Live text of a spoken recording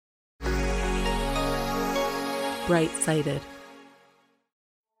right-sided.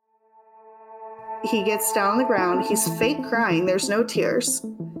 He gets down on the ground. He's fake crying. There's no tears.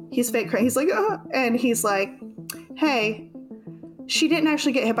 He's fake crying. He's like, oh, and he's like, hey, she didn't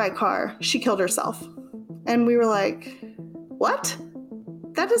actually get hit by a car. She killed herself. And we were like, what?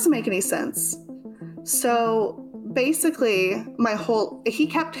 That doesn't make any sense. So basically, he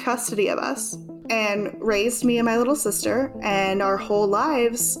kept custody of us and raised me and my little sister, and our whole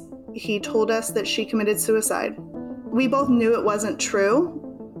lives, he told us that she committed suicide. We both knew it wasn't true,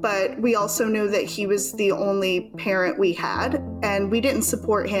 but we also knew that he was the only parent we had, and we didn't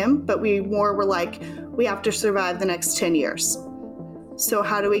support him, but we more were like, we have to survive the next 10 years. So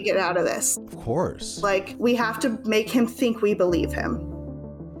how do we get out of this? Of course. Like, we have to make him think we believe him.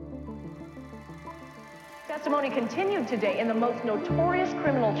 Testimony continued today in the most notorious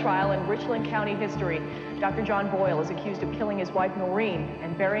criminal trial in Richland County history. Dr. John Boyle is accused of killing his wife Noreen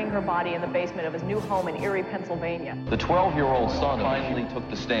and burying her body in the basement of his new home in Erie, Pennsylvania. The 12-year-old son finally took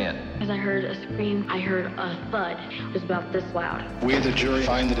the stand. As I heard a scream, I heard a thud. It was about this loud. We, the jury,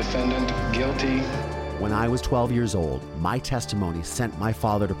 find the defendant guilty. When I was 12 years old, my testimony sent my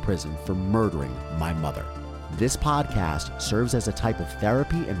father to prison for murdering my mother. This podcast serves as a type of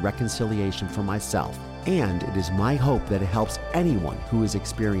therapy and reconciliation for myself, and it is my hope that it helps anyone who has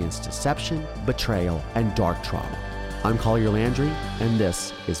experienced deception, betrayal, and dark trauma. I'm Collier Landry, and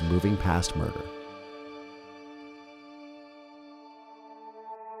this is Moving Past Murder.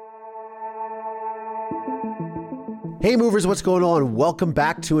 Hey movers, what's going on? Welcome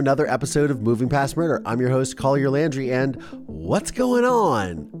back to another episode of Moving Past Murder. I'm your host, Collier Landry, and what's going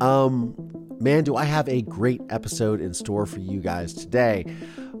on? Man, do I have a great episode in store for you guys today.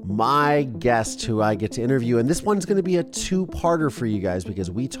 My guest who I get to interview, and this one's going to be a two-parter for you guys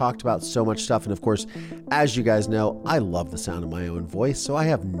because we talked about so much stuff. And of course, as you guys know, I love the sound of my own voice, so I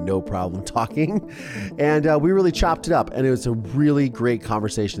have no problem talking. And we really chopped it up, and it was a really great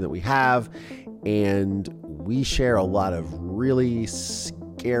conversation that we have. And we share a lot of really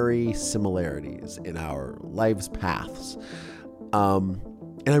scary similarities in our lives' paths.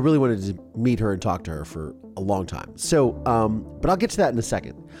 And I really wanted to meet her and talk to her for a long time. So, but I'll get to that in a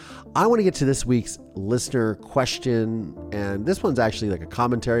second. I want to get to this week's listener question. And this one's actually like a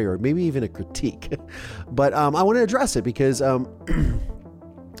commentary or maybe even a critique. But I want to address it because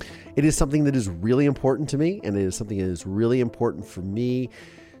it is something that is really important to me. And it is something that is really important for me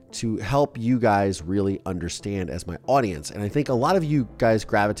to help you guys really understand as my audience. And I think a lot of you guys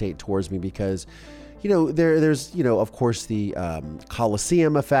gravitate towards me because there's, of course, the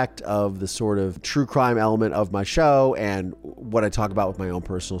Coliseum effect of the sort of true crime element of my show and what I talk about with my own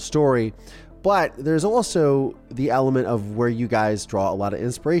personal story. But there's also the element of where you guys draw a lot of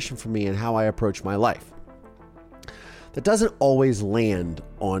inspiration from me and how I approach my life. That doesn't always land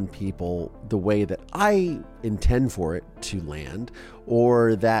on people the way that I intend for it to land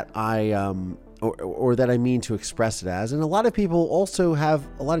or that or that I mean to express it as. And a lot of people also have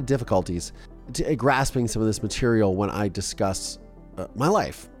a lot of difficulties grasping some of this material when I discuss my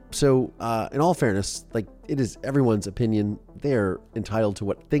life. So in all fairness, like, it is everyone's opinion. They're entitled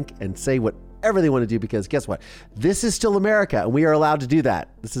to think and say whatever they want to do because guess what? This is still America and we are allowed to do that.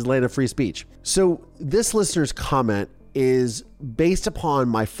 This is land of free speech. So this listener's comment is based upon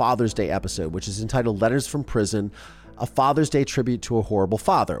my Father's Day episode, which is entitled Letters from Prison, a Father's Day tribute to a horrible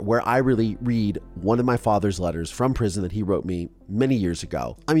father, where I really read one of my father's letters from prison that he wrote me many years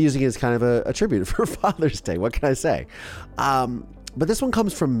ago. I'm using it as kind of a tribute for Father's Day. What can I say? But this one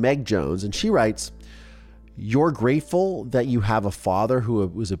comes from Meg Jones, and she writes, "You're grateful that you have a father who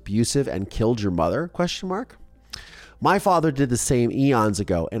was abusive and killed your mother? ? My father did the same eons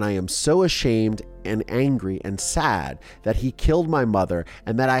ago, and I am so ashamed and angry and sad that he killed my mother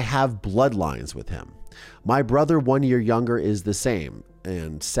and that I have bloodlines with him. My brother 1 year younger is the same,"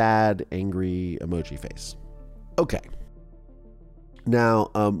 and sad, angry emoji face. Okay.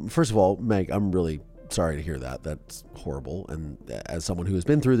 Now, first of all, Meg, I'm really sorry to hear that. That's horrible. And as someone who has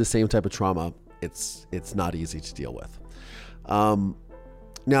been through the same type of trauma, it's not easy to deal with.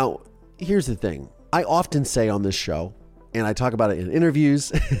 Now, here's the thing. I often say on this show, and I talk about it in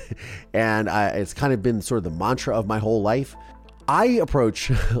interviews, and it's kind of been sort of the mantra of my whole life. I approach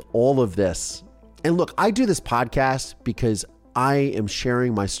all of this. And look, I do this podcast because I am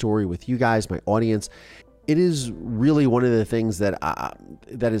sharing my story with you guys, my audience. It is really one of the things that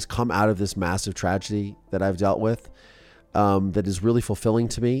has come out of this massive tragedy that I've dealt with, that is really fulfilling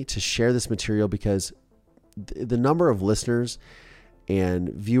to me to share this material because the number of listeners and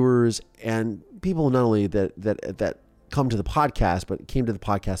viewers and people not only that come to the podcast, but came to the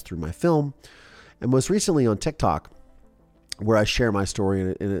podcast through my film, and most recently on TikTok, where I share my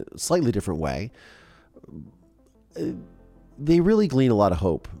story in a slightly different way. they really glean a lot of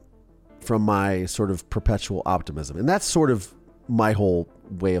hope from my sort of perpetual optimism. And that's sort of my whole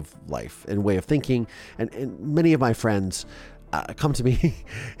way of life and way of thinking. And many of my friends come to me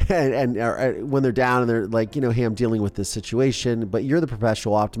and when they're down and they're like, hey, I'm dealing with this situation, but you're the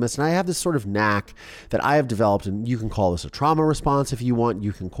perpetual optimist. And I have this sort of knack that I have developed, and you can call this a trauma response if you want.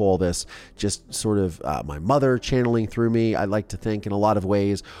 You can call this just sort of my mother channeling through me, I like to think, in a lot of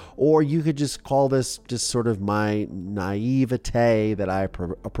ways. Or you could just call this just sort of my naivete that I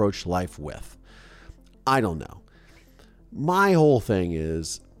approach life with. I don't know. My whole thing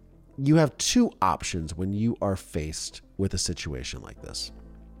is, you have two options when you are faced with a situation like this.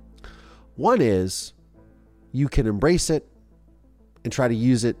 One is you can embrace it and try to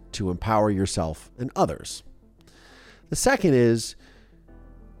use it to empower yourself and others. The second is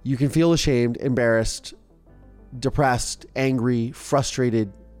you can feel ashamed, embarrassed, depressed, angry,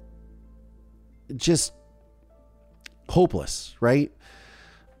 frustrated, just hopeless, right?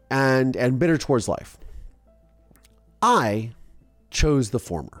 And bitter towards life. I chose the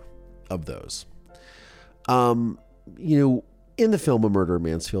former of those. In the film A Murder in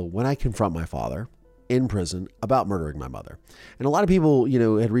Mansfield, when I confront my father in prison about murdering my mother, and a lot of people,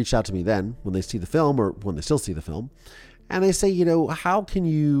 had reached out to me then when they see the film, or when they still see the film, and they say, how can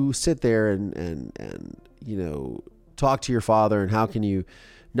you sit there and talk to your father, and how can you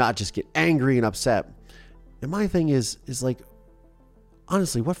not just get angry and upset? And my thing is like,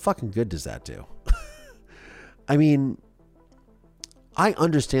 honestly, what fucking good does that do? I mean, I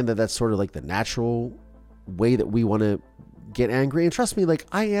understand that that's sort of like the natural way that we want to get angry. And trust me, like,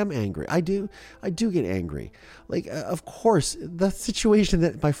 I am angry. I do get angry. Like, of course, the situation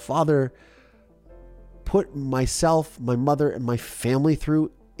that my father put myself, my mother, and my family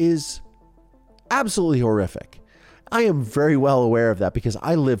through is absolutely horrific. I am very well aware of that because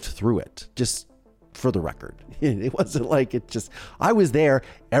I lived through it, just for the record. It wasn't like I was there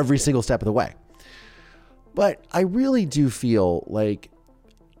every single step of the way. But I really do feel like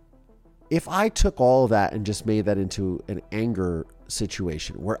if I took all of that and just made that into an anger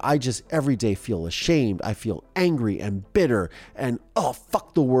situation where I just every day feel ashamed, I feel angry and bitter and, oh,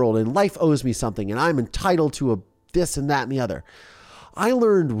 fuck the world, and life owes me something and I'm entitled to this and that and the other. I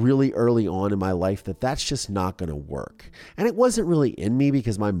learned really early on in my life that that's just not going to work. And it wasn't really in me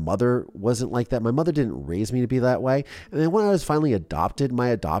because my mother wasn't like that. My mother didn't raise me to be that way. And then when I was finally adopted, my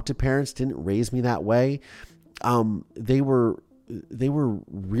adopted parents didn't raise me that way. They were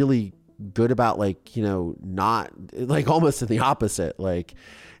really good about not like almost in the opposite.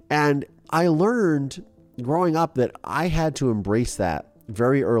 And I learned growing up that I had to embrace that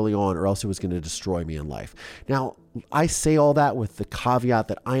very early on, or else it was going to destroy me in life. Now, I say all that with the caveat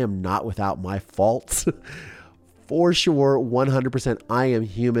that I am not without my faults. For sure, 100%, I am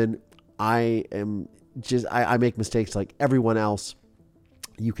human. I make mistakes like everyone else.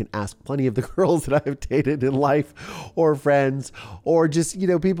 You can ask plenty of the girls that I've dated in life, or friends, or just,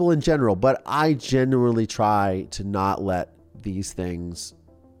 people in general. But I genuinely try to not let these things,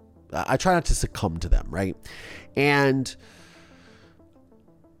 I try not to succumb to them, right? And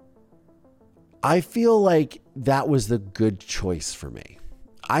I feel like that was the good choice for me.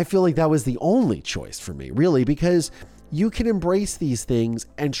 I feel like that was the only choice for me, really, because you can embrace these things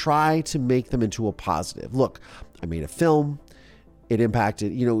and try to make them into a positive. Look, I made a film. It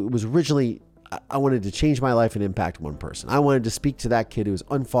impacted, it was originally, I wanted to change my life and impact one person. I wanted to speak to that kid who was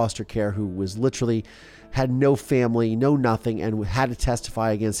on foster care, who was literally had no family, no nothing, and had to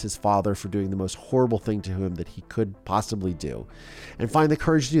testify against his father for doing the most horrible thing to him that he could possibly do, and find the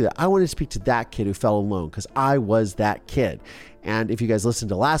courage to do that. I wanted to speak to that kid who felt alone because I was that kid. And if you guys listened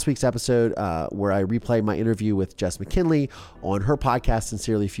to last week's episode where I replayed my interview with Jess McKinley on her podcast,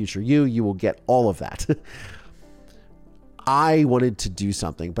 Sincerely Future You will get all of that. I wanted to do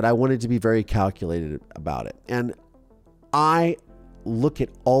something, but I wanted to be very calculated about it. And I look at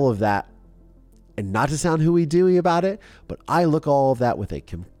all of that, and not to sound hooey-dooey about it, but I look all of that with a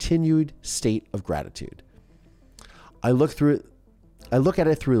continued state of gratitude. I look at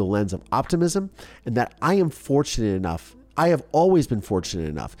it through the lens of optimism, and that I am fortunate enough, I have always been fortunate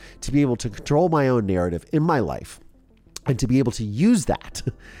enough to be able to control my own narrative in my life, and to be able to use that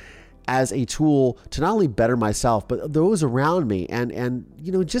as a tool to not only better myself, but those around me, and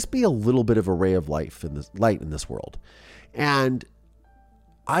just be a little bit of a ray of light in this world. And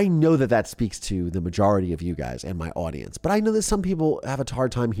I know that speaks to the majority of you guys and my audience, but I know that some people have a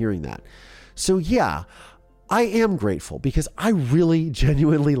hard time hearing that. So yeah, I am grateful because I really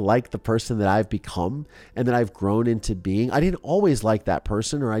genuinely like the person that I've become and that I've grown into being. I didn't always like that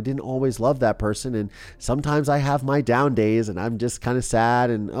person, or I didn't always love that person. And sometimes I have my down days and I'm just kind of sad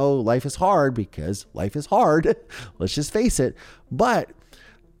and, oh, life is hard, because life is hard. Let's just face it. But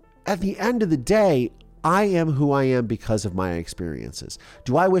at the end of the day, I am who I am because of my experiences.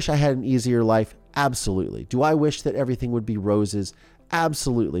 Do I wish I had an easier life? Absolutely. Do I wish that everything would be roses?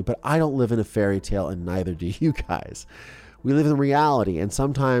 Absolutely. But I don't live in a fairy tale, and neither do you guys. We live in reality, and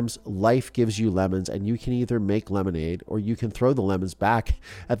sometimes life gives you lemons, and you can either make lemonade or you can throw the lemons back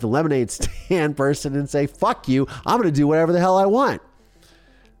at the lemonade stand person and say, fuck you, I'm going to do whatever the hell I want.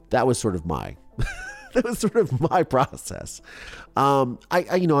 That was sort of my process. I'm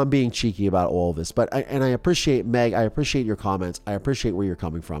being cheeky about all of this, but I appreciate, Meg, I appreciate your comments. I appreciate where you're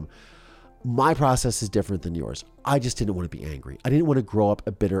coming from. My process is different than yours. I just didn't want to be angry. I didn't want to grow up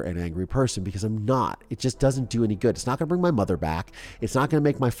a bitter and angry person, because I'm not. It just doesn't do any good. It's not going to bring my mother back. It's not going to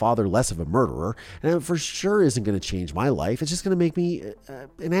make my father less of a murderer. And it for sure isn't going to change my life. It's just going to make me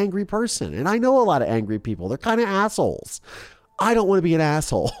an angry person. And I know a lot of angry people. They're kind of assholes. I don't want to be an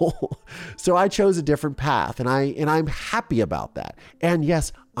asshole. So I chose a different path, and I'm happy about that. And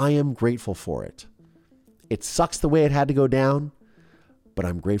yes, I am grateful for it. It sucks the way it had to go down, but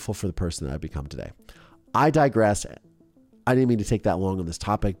I'm grateful for the person that I've become today. I digress. I didn't mean to take that long on this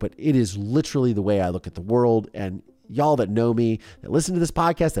topic, but it is literally the way I look at the world. And y'all that know me, that listen to this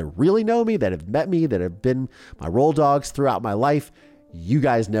podcast, that really know me, that have met me, that have been my roll dogs throughout my life, you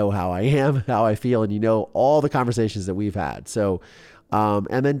guys know how I am, how I feel, and you know all the conversations that we've had. So,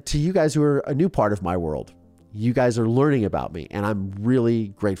 and then to you guys who are a new part of my world, you guys are learning about me, and I'm really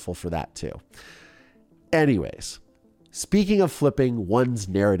grateful for that too. Anyways, speaking of flipping one's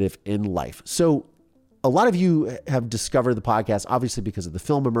narrative in life. So a lot of you have discovered the podcast, obviously because of the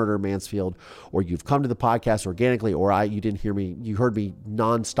film A Murder in Mansfield, or you've come to the podcast organically, or you heard me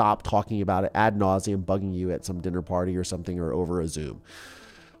nonstop talking about it ad nauseum, bugging you at some dinner party or something, or over a Zoom.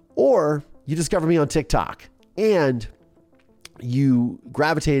 Or you discovered me on TikTok and you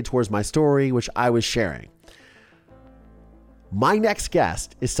gravitated towards my story, which I was sharing. My next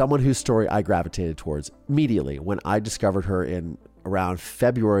guest is someone whose story I gravitated towards immediately when I discovered her in around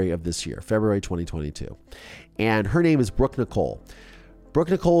February of this year, February 2022. And her name is Brooke Nicole. Brooke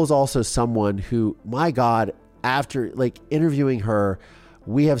Nicole is also someone who, my God, after interviewing her,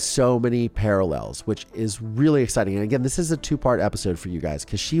 we have so many parallels, which is really exciting. And again, this is a 2-part episode for you guys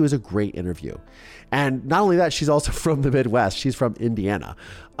because she was a great interview. And not only that, she's also from the Midwest. She's from Indiana.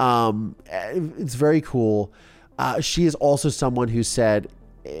 It's very cool. She is also someone who said,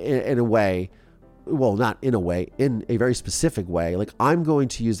 in a way, well, not in a way, in a very specific way, I'm going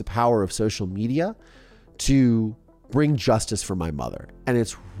to use the power of social media to bring justice for my mother. And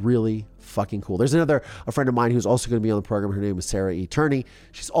it's really fucking cool. There's a friend of mine who's also going to be on the program. Her name is Sarah E. Turney.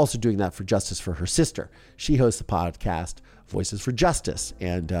 She's also doing that for justice for her sister. She hosts the podcast Voices for Justice.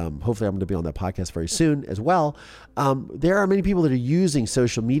 And hopefully I'm going to be on that podcast very soon as well. There are many people that are using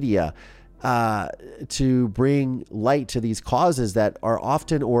social media to bring light to these causes that are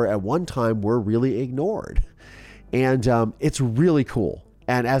often, or at one time, were really ignored. And it's really cool.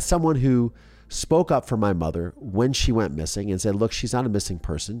 And as someone who spoke up for my mother when she went missing and said, look, she's not a missing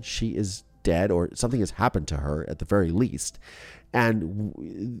person. She is dead, or something has happened to her at the very least. And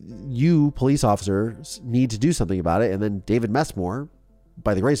you, police officers, need to do something about it. And then David Messmore,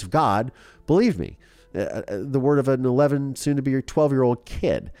 by the grace of God, believed me. The word of an 11, soon to be 12-year-old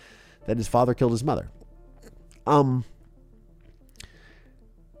kid, that his father killed his mother.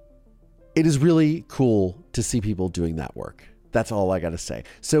 It is really cool to see people doing that work. That's all I got to say.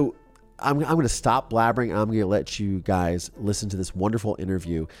 So I'm going to stop blabbering, and I'm going to let you guys listen to this wonderful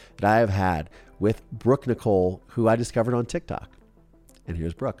interview that I have had with Brooke Nicole, who I discovered on TikTok. And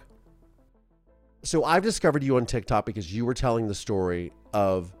here's Brooke. So I've discovered you on TikTok because you were telling the story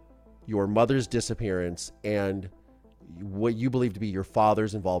of your mother's disappearance and what you believe to be your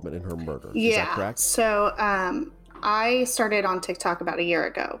father's involvement in her murder. Yeah. Is that correct? So I started on TikTok about a year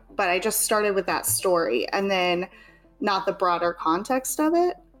ago, but I just started with that story and then not the broader context of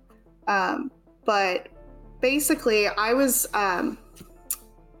it. But basically I was,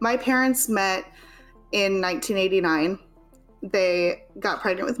 my parents met in 1989. They got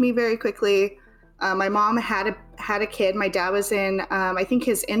pregnant with me very quickly. My mom had a kid. My dad was in, I think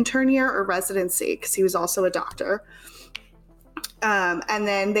his intern year or residency, because he was also a doctor. And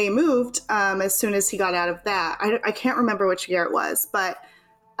then they moved as soon as he got out of that. I can't remember which year it was, but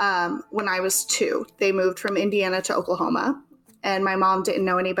when I was 2, they moved from Indiana to Oklahoma. And my mom didn't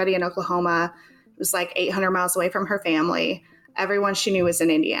know anybody in Oklahoma. It was 800 miles away from her family. Everyone she knew was in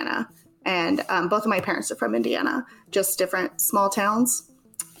Indiana. And both of my parents are from Indiana, just different small towns.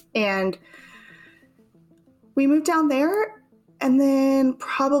 And we moved down there. And then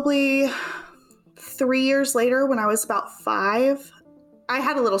probably 3 years later, when I was about 5, I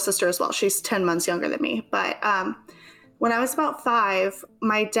had a little sister as well. She's 10 months younger than me. But when I was about 5,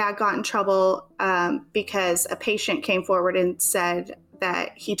 my dad got in trouble because a patient came forward and said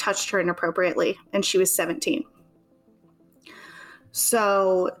that he touched her inappropriately, and she was 17.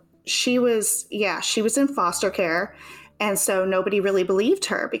 So she was in foster care. And so nobody really believed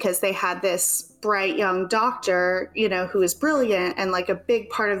her because they had this bright young doctor, you know, who was brilliant and like a big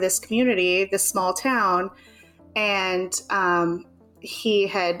part of this community, this small town. And he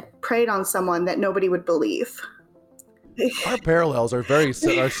had preyed on someone that nobody would believe. Our parallels are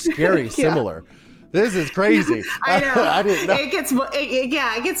scary, similar. This is crazy. I know. I didn't know.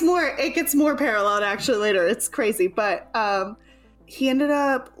 It gets more paralleled actually later. It's crazy. But he ended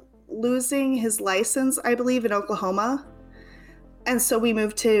up losing his license, I believe, in Oklahoma. And so we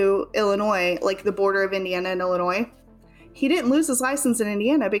moved to Illinois, like the border of Indiana and Illinois. He didn't lose his license in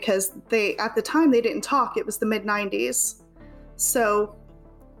Indiana because at the time they didn't talk. It was the mid-90s. So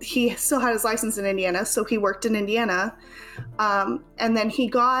he still had his license in Indiana. So he worked in Indiana. And then he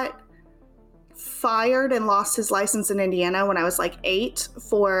got fired and lost his license in Indiana when I was like 8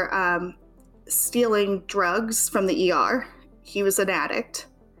 for stealing drugs from the ER. He was an addict.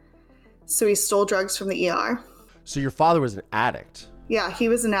 So he stole drugs from the ER. So your father was an addict? Yeah, he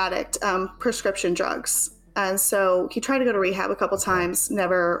was an addict, prescription drugs. And so he tried to go to rehab a couple times,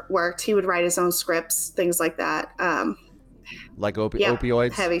 never worked. He would write his own scripts, things like that. Like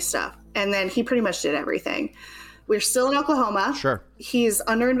opioids? Heavy stuff. And then he pretty much did everything. We're still in Oklahoma. Sure. He's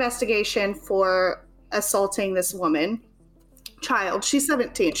under investigation for assaulting this woman. Child. She's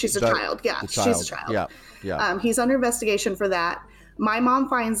 17. She's a child. Yeah, she's a child. Yeah. He's under investigation for that. My mom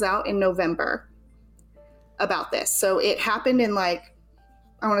finds out in November about this. So it happened in I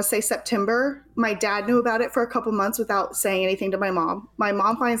want to say September. My dad knew about it for a couple months without saying anything to my mom. My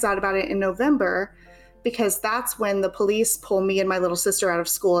mom finds out about it in November because that's when the police pull me and my little sister out of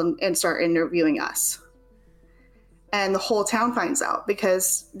school and start interviewing us. And the whole town finds out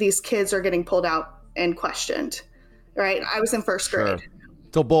because these kids are getting pulled out and questioned, right? I was in first grade.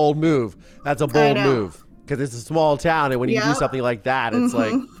 It's a bold move. That's a bold move because it's a small town. And when you do something like that, it's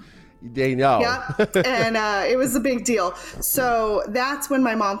like, they know. Yeah. And it was a big deal. So that's when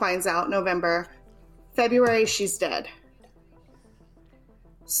my mom finds out, November. February, she's dead.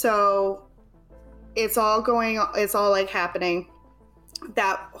 So it's all happening.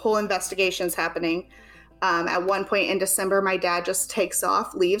 That whole investigation's happening. At one point in December, my dad just takes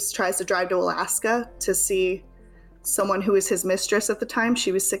off, leaves, tries to drive to Alaska to see someone who was his mistress at the time.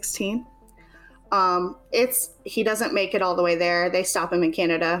 She was 16. He doesn't make it all the way there. They stop him in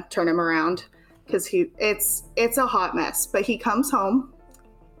Canada, turn him around because it's a hot mess, but he comes home.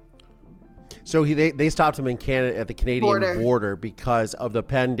 So they stopped him in Canada at the Canadian border because of the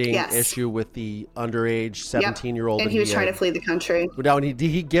pending issue with the underage 17-year-old. And he was trying to flee the country. Now, did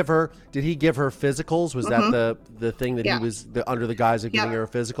he give her physicals? Was that the thing that he was under the guise of giving her a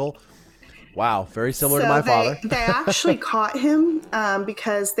physical? Wow, very similar to my father. They actually caught him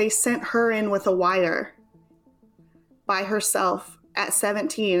because they sent her in with a wire by herself at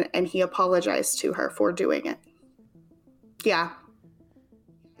 17, and he apologized to her for doing it. Yeah.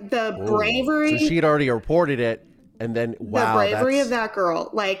 The bravery. So she had already reported it, and then, wow. The bravery of that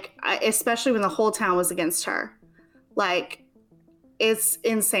girl, especially when the whole town was against her. It's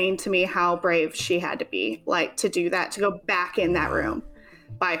insane to me how brave she had to be, to do that, to go back in that room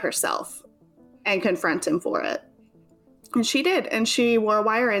by herself and confront him for it. And she did, and she wore a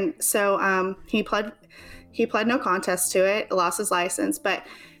wire, and so he pled no contest to it, lost his license. But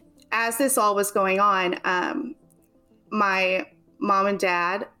as this all was going on, my mom and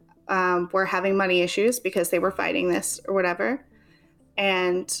dad were having money issues because they were fighting this or whatever.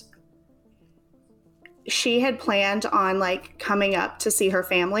 And she had planned on coming up to see her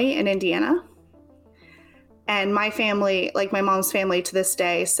family in Indiana. And my family, my mom's family to this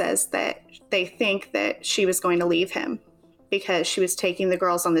day, says that they think that she was going to leave him because she was taking the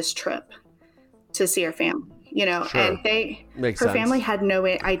girls on this trip to see her family, Sure. And her family had no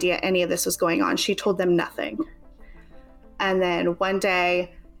idea any of this was going on. She told them nothing. And then one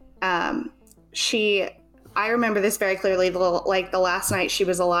day, I remember this very clearly, the last night she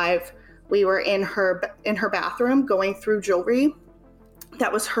was alive, we were in her bathroom going through jewelry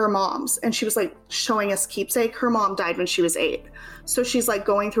that was her mom's, and she was showing us keepsake. Her mom died when she was 8, so she's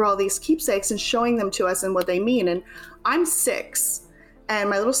going through all these keepsakes and showing them to us and what they mean. And I'm 6, and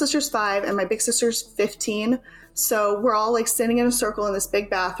my little sister's 5, and my big sister's 15. So we're all like sitting in a circle in this big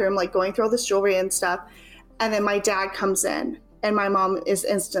bathroom, like going through all this jewelry and stuff. And then my dad comes in and my mom is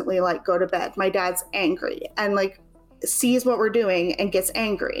instantly like, go to bed. My dad's angry and like sees what we're doing and gets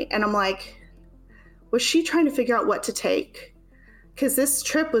angry. And I'm like, was she trying to figure out what to take? Because this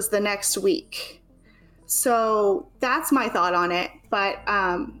trip was the next week. So that's my thought on it. But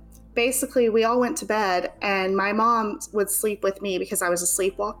basically we all went to bed and my mom would sleep with me because I was a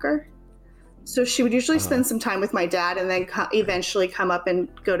sleepwalker. So she would usually spend some time with my dad and then eventually come up and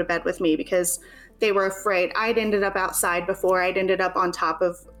go to bed with me because they were afraid. I'd ended up outside before. I'd ended up on top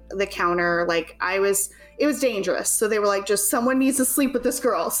of the counter. Like it was dangerous. So they were like, just someone needs to sleep with this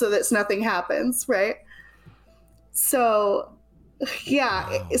girl so that nothing happens. Right. So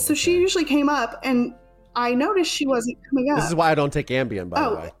yeah. So she usually came up and I noticed she wasn't coming up. This is why I don't take Ambien, by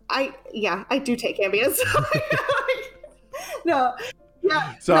the way. I do take Ambien. No.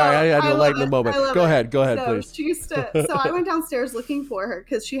 Yeah. Sorry, no, I had to lighten the moment. Go ahead, so please. She used to, so I went downstairs looking for her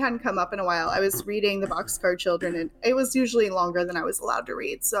because she hadn't come up in a while. I was reading the Boxcar Children and it was usually longer than I was allowed to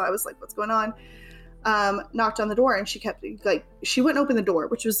read. So I was like, what's going on? Knocked on the door and she kept like, she wouldn't open the door,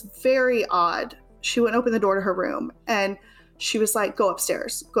 which was very odd. She wouldn't open the door to her room. And she was like, go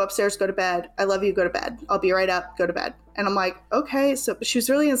upstairs, go to bed. I love you. Go to bed. I'll be right up. Go to bed. And I'm like, okay. So she was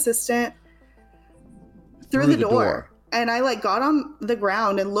really insistent through the door. And I like got on the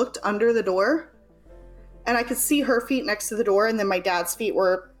ground and looked under the door and I could see her feet next to the door. And then my dad's feet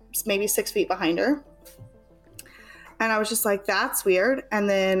were maybe 6 feet behind her. And I was just like, that's weird. And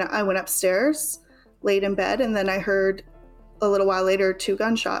then I went upstairs, laid in bed. And then I heard a little while later, 2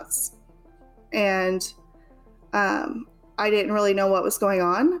 gunshots. And, I didn't really know what was going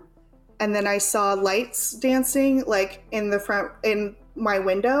on. And then I saw lights dancing like in the front, in my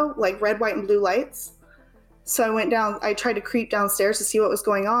window, like red, white, and blue lights. So I went down, I tried to creep downstairs to see what was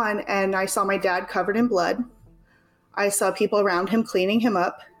going on. And I saw my dad covered in blood. I saw people around him cleaning him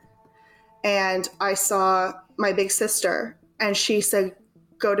up. And I saw my big sister and she said,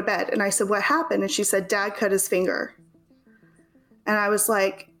 go to bed. And I said, what happened? And she said, Dad cut his finger. And I was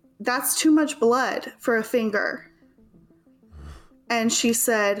like, that's too much blood for a finger. And she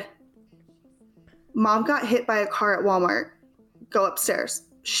said, Mom got hit by a car at Walmart. Go upstairs.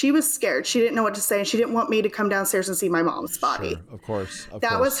 She was scared. She didn't know what to say. And she didn't want me to come downstairs and see my mom's body. Sure, of course.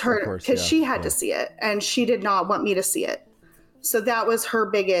 That was her, because she had to see it. And she did not want me to see it. So that was her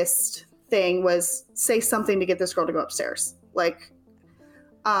biggest thing, was say something to get this girl to go upstairs. Like,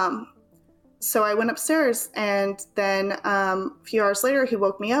 so I went upstairs and then a few hours later, he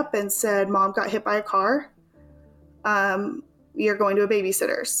woke me up and said, Mom got hit by a car. You're going to a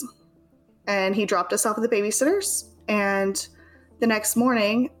babysitter's. And he dropped us off at the babysitter's. And the next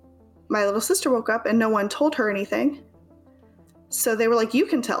morning, my little sister woke up and no one told her anything. So they were like, you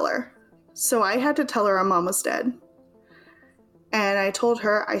can tell her. So I had to tell her our mom was dead. And I told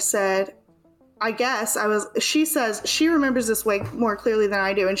her, I said, I guess I was, she says, she remembers this way more clearly than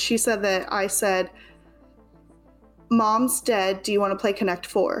I do. And she said that I said, Mom's dead. Do you want to play Connect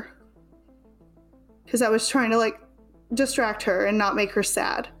 4? Because I was trying to like distract her and not make her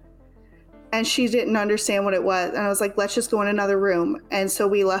sad. And she didn't understand what it was. And I was like, let's just go in another room. And so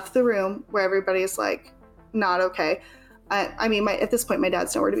we left the room where everybody's like, not okay. I mean, at this point, my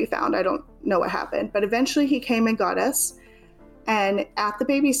dad's nowhere to be found. I don't know what happened. But eventually he came and got us. And at the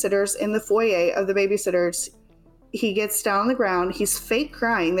babysitter's, in the foyer of the babysitter's, he gets down on the ground. He's fake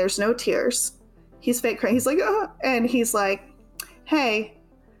crying. There's no tears. He's fake crying. He's like, oh. And he's like, hey,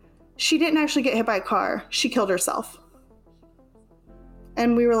 she didn't actually get hit by a car. She killed herself.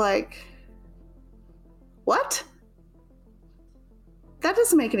 And we were like, what? That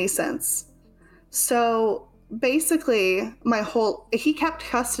doesn't make any sense. So basically, he kept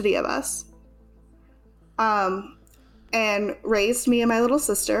custody of us. And raised me and my little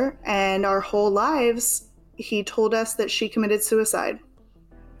sister, and our whole lives, he told us that she committed suicide.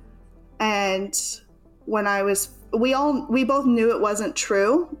 And when we both knew it wasn't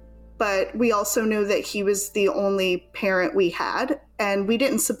true, but we also knew that he was the only parent we had, and we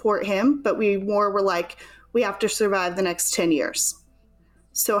didn't support him, but we more were like, we have to survive the next 10 years.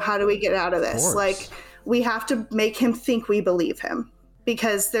 So how do we get out of this? Like, we have to make him think we believe him.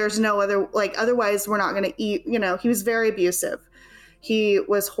 Because there's no other, like, otherwise we're not going to eat, he was very abusive. He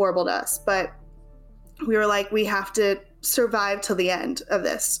was horrible to us, but we were like, we have to survive till the end of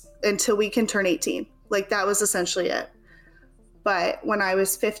this until we can turn 18. Like, that was essentially it. But when I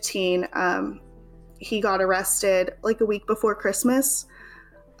was 15, he got arrested like a week before Christmas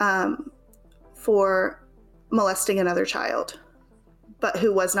for molesting another child, but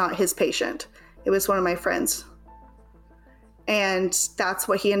who was not his patient. It was one of my friends. And that's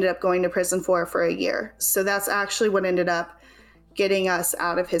what he ended up going to prison for a year. So that's actually what ended up getting us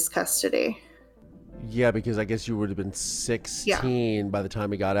out of his custody. Yeah, because I guess you would have been 16 by the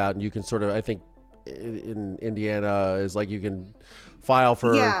time he got out, and you can sort of, I think in Indiana is like you can file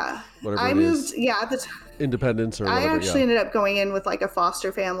for whatever I it moved, is. At the time. Independence or whatever. I actually ended up going in with like a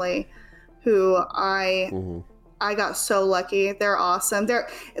foster family who I got so lucky. They're awesome.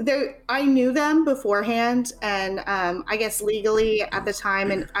 I knew them beforehand, and I guess legally at the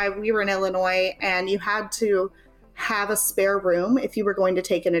time, and we were in Illinois, and you had to have a spare room if you were going to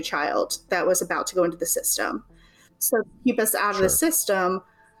take in a child that was about to go into the system. So to keep us out of the system,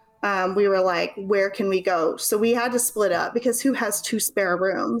 we were like, where can we go? So we had to split up because who has 2 spare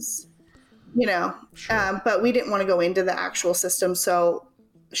rooms? But we didn't want to go into the actual system. So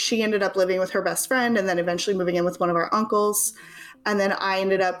she ended up living with her best friend and then eventually moving in with one of our uncles. And then I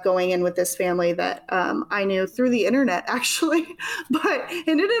ended up going in with this family that I knew through the internet, actually, but it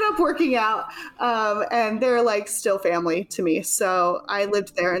ended up working out. And they're like still family to me. So I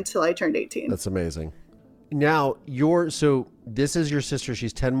lived there until I turned 18. That's amazing. Now, so this is your sister.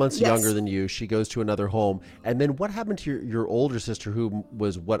 She's 10 months younger than you. She goes to another home. And then what happened to your older sister who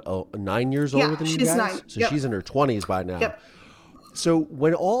was, 9 years older than you guys? She's 9. So she's in her 20s by now. Yep. So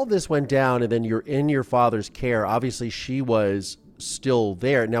when all this went down and then you're in your father's care, obviously she was still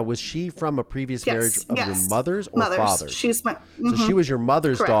there. Now, was she from a previous marriage of your mother's or father's? She's my... So she was your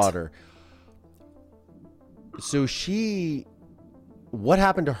mother's Correct. daughter. So what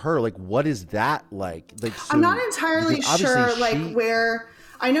happened to her? Like, what is that like? So, I'm not entirely sure, where...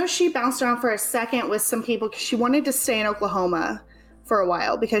 I know she bounced around for a second with some people because she wanted to stay in Oklahoma for a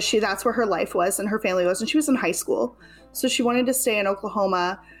while because that's where her life was and her family was, and she was in high school. So she wanted to stay in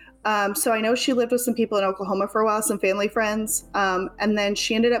Oklahoma. So I know she lived with some people in Oklahoma for a while, some family friends. And then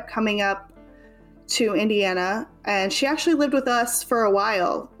she ended up coming up to Indiana, and she actually lived with us for a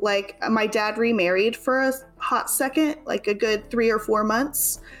while. Like, my dad remarried for a hot second, like a good 3 or 4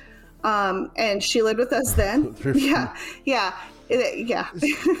 months. And she lived with us then. Yeah.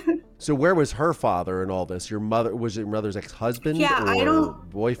 So where was her father in all this? Was it your mother's ex-husband? Yeah, or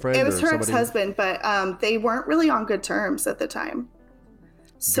boyfriend? It was her ex-husband, but they weren't really on good terms at the time.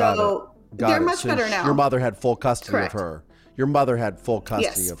 So they're much better now. Your mother had full custody Correct. of her. Your mother had full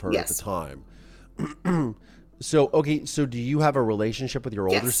custody of her at the time. So do you have a relationship with your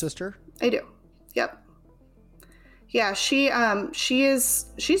older sister? I do. Yep. Yeah, she's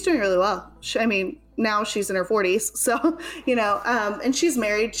doing really well. Now she's in her 40s, so, and she's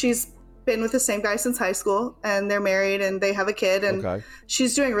married. She's been with the same guy since high school, and they're married and they have a kid, and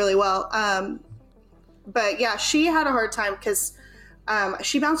she's doing really well. But yeah, she had a hard time because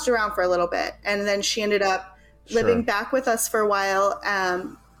she bounced around for a little bit, and then she ended up living back with us for a while,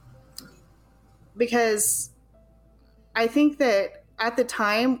 because I think that at the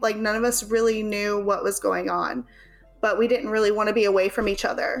time, like, none of us really knew what was going on, but we didn't really want to be away from each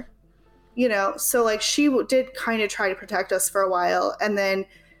other. So like she did kind of try to protect us for a while, and then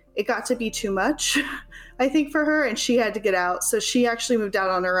it got to be too much, I think, for her, and she had to get out. So she actually moved out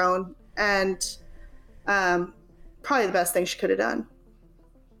on her own, and probably the best thing she could have done.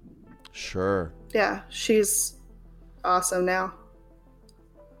 Sure. Yeah, she's awesome now.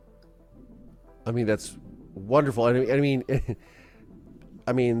 I mean, that's wonderful. I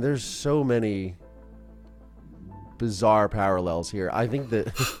mean, there's so many bizarre parallels here. I think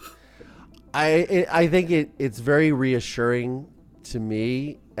that I think it's very reassuring to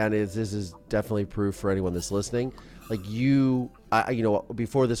me, and this is definitely proof for anyone that's listening. Like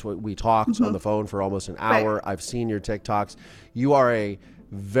before this, we talked on the phone for almost an hour. Right. I've seen your TikToks. You are a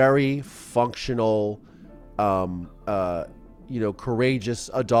very functional, courageous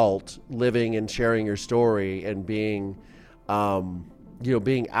adult living and sharing your story and being,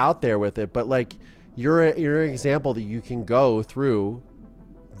 being out there with it. But like, you're an example that you can go through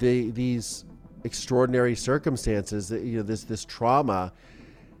these extraordinary circumstances, that this trauma,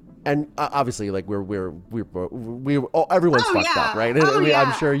 and obviously, like everyone's fucked up, right?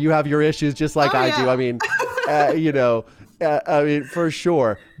 I'm sure you have your issues just like I do. I mean, for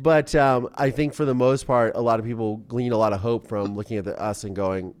sure. But I think for the most part, a lot of people glean a lot of hope from looking at us and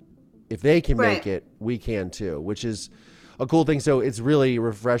going, if they can make it, we can too, which is a cool thing. So it's really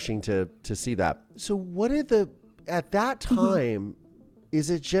refreshing to see that. So at that time, is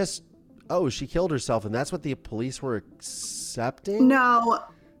it just, she killed herself and that's what the police were accepting? No,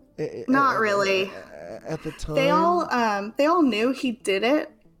 not really. At the time? They all knew he did it,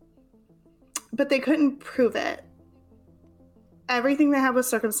 but they couldn't prove it. Everything they had was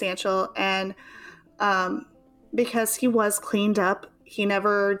circumstantial, and because he was cleaned up, he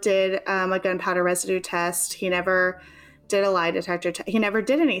never did a gunpowder residue test. He never did a lie detector. He never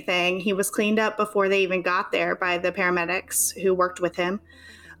did anything. He was cleaned up before they even got there by the paramedics who worked with him.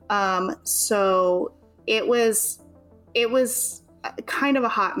 So it was kind of a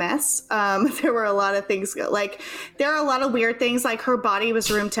hot mess. There were a lot of things, like there are a lot of weird things, like her body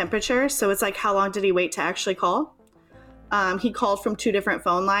was room temperature. So it's like, how long did he wait to actually call? He called from 2 different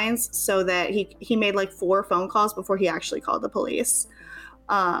phone lines, so that he made like 4 phone calls before he actually called the police.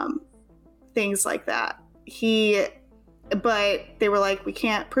 Things like that. But they were like, we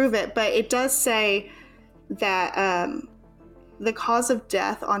can't prove it. But it does say that the cause of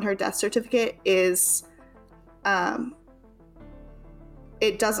death on her death certificate is,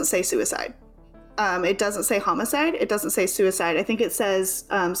 it doesn't say suicide. It doesn't say homicide. It doesn't say suicide. I think it says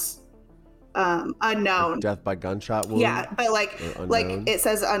unknown. Death by gunshot wound? Yeah, but like it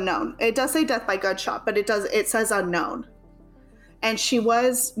says unknown. It does say death by gunshot, but it says unknown. And she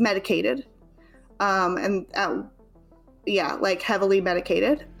was medicated. Like heavily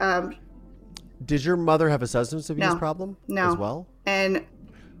medicated. Did your mother have a substance abuse problem as well? And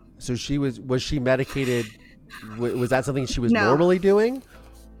so was she medicated? Was that something she was normally doing?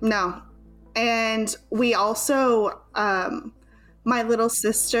 No. And we also, my little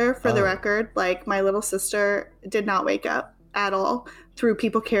sister, for the record, like my little sister did not wake up at all, through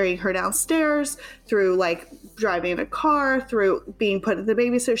people carrying her downstairs, through like driving in a car, through being put in the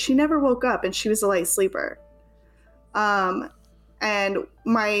babysitter. She never woke up, and she was a light sleeper. And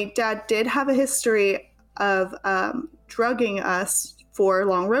my dad did have a history of drugging us for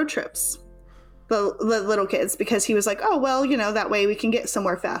long road trips, the little kids, because he was like, oh, well, that way we can get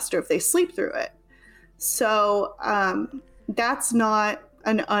somewhere faster if they sleep through it. So that's not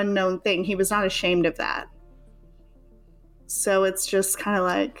an unknown thing. He was not ashamed of that. So it's just kind of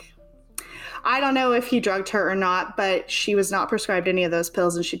like, I don't know if he drugged her or not, but she was not prescribed any of those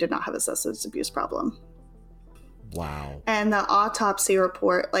pills, and she did not have a substance abuse problem. Wow. And the autopsy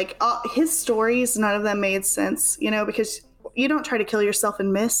report, like his stories, none of them made sense, because you don't try to kill yourself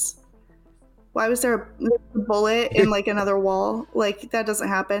and miss. Why was there a bullet in like another wall? Like that doesn't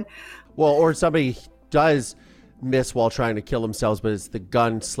happen. Well, or somebody does miss while trying to kill themselves, but it's the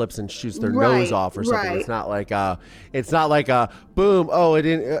gun slips and shoots their nose off or something. It's not like a boom. Oh, it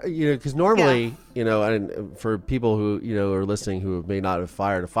didn't, because normally, and for people who, are listening who may not have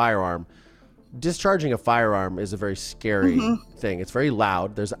fired a firearm, discharging a firearm is a very scary thing. It's very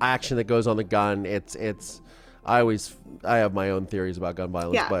loud. There's action that goes on the gun. I have my own theories about gun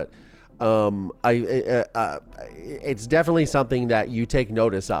violence, but it's definitely something that you take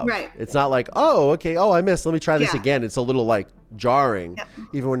notice of. Right. It's not like, oh, okay, I missed, let me try this again. It's a little like jarring,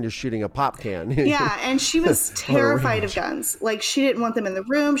 even when you're shooting a pop can. Yeah, and she was terrified of guns. Like she didn't want them in the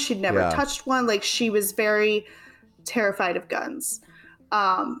room. She'd never touched one. Like she was very terrified of guns.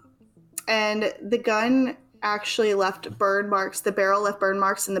 And the gun actually left burn marks. The barrel left burn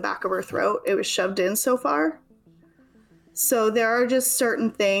marks in the back of her throat. It was shoved in so far. So there are just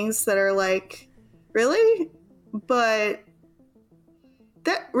certain things that are like, really? But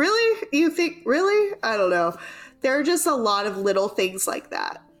that really? You think, really? I don't know. There are just a lot of little things like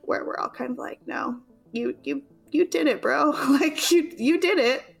that where we're all kind of like, no, you did it, bro. Like you did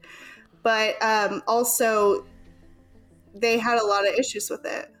it. But also they had a lot of issues with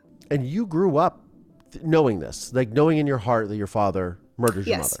it. And you grew up knowing this, like knowing in your heart that your father murdered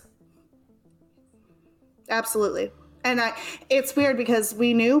your mother. Absolutely. And it's weird because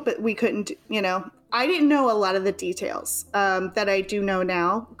we knew, but we couldn't, I didn't know a lot of the details that I do know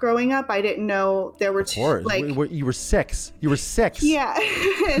now. Growing up, I didn't know there were you were 6. You were 6. Yeah.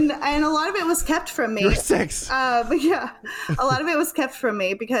 and a lot of it was kept from me. You were 6. Yeah. A lot of it was kept from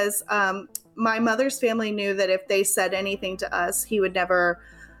me because my mother's family knew that if they said anything to us, he would never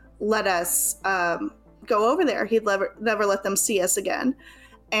let us go over there. He'd never let them see us again.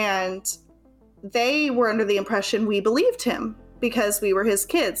 And they were under the impression we believed him because we were his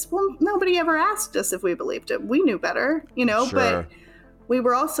kids. Well, nobody ever asked us if we believed him. We knew better, Sure. But we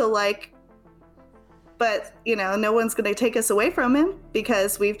were also like, but, no one's going to take us away from him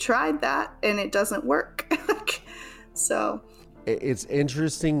because we've tried that and it doesn't work. So it's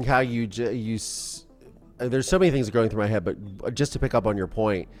interesting how you there's so many things going through my head, but just to pick up on your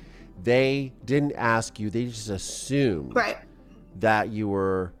point, they didn't ask you. They just assumed that you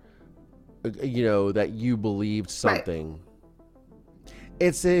were, that you believed something. Right.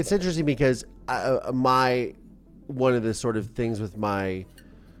 It's interesting because one of the sort of things with my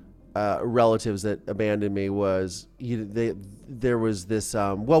relatives that abandoned me was there was this.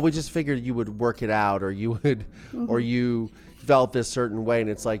 Well, we just figured you would work it out, or you would, or you felt this certain way, and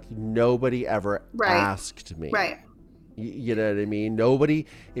it's like nobody ever asked me. Right. You know what I mean? Nobody,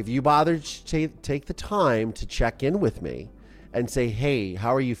 if you bother to take the time to check in with me and say, hey,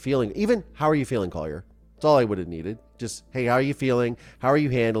 how are you feeling? Even, how are you feeling, Collier? That's all I would have needed. Just, hey, how are you feeling? How are you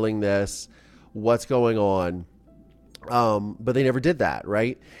handling this? What's going on? But they never did that,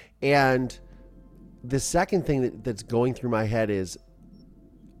 right? And the second thing that's going through my head is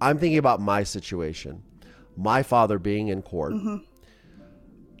I'm thinking about my situation, my father being in court.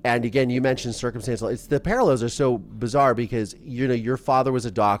 And again, you mentioned circumstantial. It's the parallels are so bizarre because, you know, your father was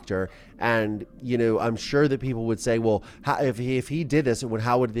a doctor, and, you know, I'm sure that people would say, well, if he did this,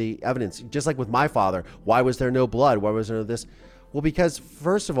 how would the evidence, just like with my father, why was there no blood? Why was there no this? Well, because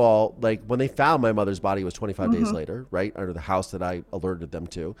first of all, like when they found my mother's body, it was 25 days later, right? Under the house that I alerted them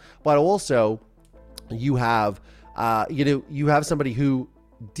to. But also you have, you have somebody who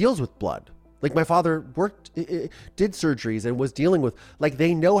deals with blood. Like my father did surgeries and was dealing with, like,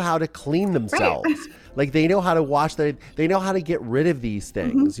 they know how to clean themselves. Right. Like they know how to wash they know how to get rid of these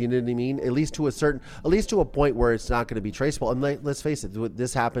things. You know what I mean? At least to a point where it's not going to be traceable. And let's face it,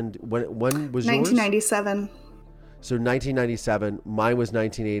 this happened when was 1997. Yours? So 1997, mine was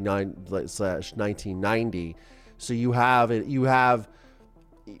 1989/1990. So you have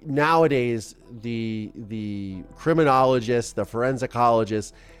nowadays the criminologists, the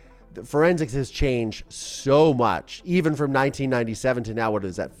forensicologists. The forensics has changed so much, even from 1997 to now. What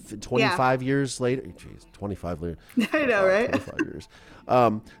is that? 25 years later? Jeez, 25 later. I know, right? 25 years.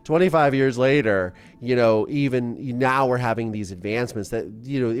 25 years later, you know, even now we're having these advancements that,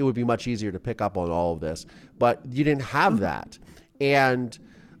 you know, it would be much easier to pick up on all of this, but you didn't have that. And,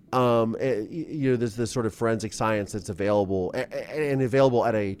 you know, there's this sort of forensic science that's available and available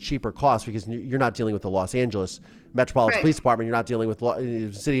at a cheaper cost because you're not dealing with the Los Angeles Metropolitan Police Department. You're not dealing with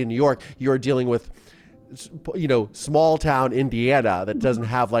the city of New York. You're dealing with, you know, small town Indiana that doesn't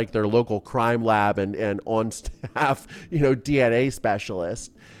have like their local crime lab and on staff, you know, DNA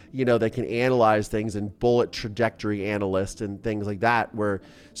specialist, you know, that can analyze things and bullet trajectory analyst and things like that,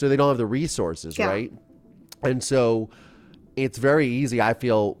 so they don't have the resources, right? And so it's very easy, I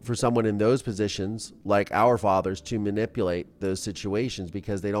feel, for someone in those positions, like our fathers, to manipulate those situations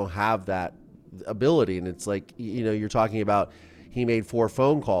because they don't have that ability. And it's like, you know, you're talking about he made 4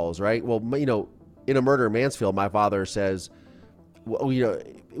 phone calls, right? Well, you know, in a murder in Mansfield, my father says, well, you know,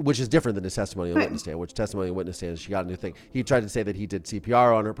 which is different than his testimony on the witness stand, which testimony on the witness stand, she got a new thing. He tried to say that he did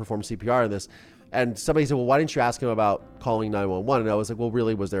CPR on her, performed CPR on this. And somebody said, well, why didn't you ask him about calling 911? And I was like, well,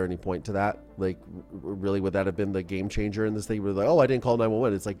 really, was there any point to that? Like, really, would that have been the game changer in this thing? We're like, oh, I didn't call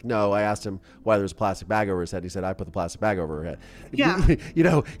 911. It's like, no, I asked him why there was a plastic bag over his head. He said, I put the plastic bag over her head. Yeah. You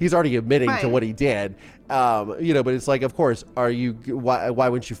know, he's already admitting to what he did. You know, but it's like, of course, why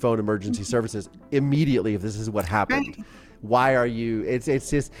wouldn't you phone emergency services immediately if this is what happened? Right. Why are you, it's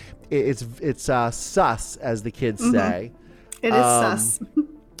just, it's sus, as the kids say. It is sus.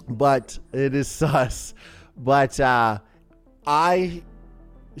 But it is sus. But I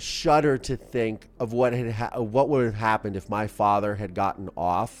shudder to think of what would have happened if my father had gotten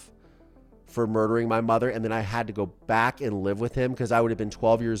off for murdering my mother, and then I had to go back and live with him because I would have been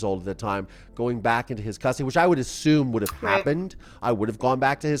 12 years old at the time, going back into his custody, which I would assume would have happened. I would have gone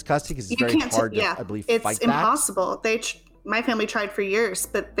back to his custody because it's very hard to, I believe, fight that. It's impossible. My family tried for years,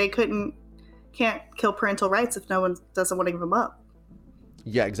 but they can't kill parental rights if no one doesn't want to give them up.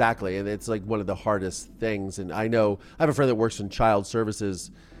 Yeah, exactly. And it's like one of the hardest things. And I know I have a friend that works in child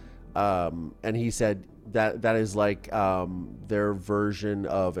services, and he said that is like their version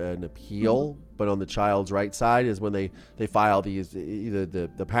of an appeal, but on the child's right side is when they file these,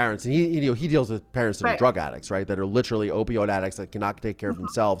 the parents, and he deals with parents that are drug addicts, right, that are literally opioid addicts that cannot take care of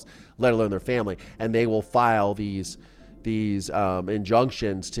themselves, let alone their family, and they will file these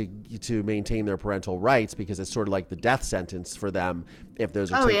injunctions to maintain their parental rights because it's sort of like the death sentence for them if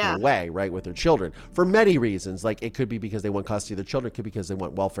those are taken away, right, with their children, for many reasons. Like, it could be because they want custody of their children, it could be because they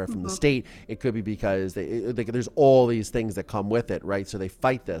want welfare from the state, it could be because there's all these things that come with it, right? So they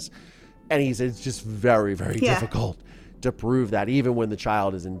fight this, and he says it's just very, very difficult to prove that, even when the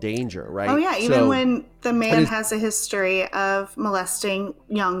child is in danger, right? Oh yeah, even when the man has a history of molesting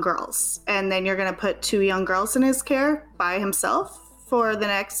young girls, and then you're going to put 2 young girls in his care by himself for the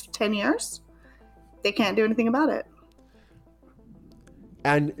next 10 years. They can't do anything about it.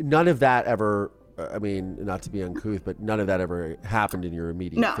 And none of that ever, I mean, not to be uncouth, but none of that ever happened in your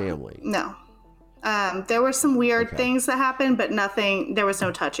immediate family. No. There were some weird things that happened, but nothing, there was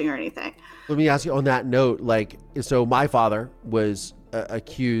no touching or anything. Let me ask you on that note, like, so my father was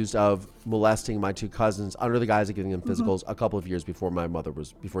accused of molesting my 2 cousins under the guise of giving them physicals a couple of years before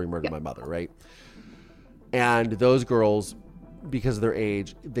he murdered my mother, right? And those girls, because of their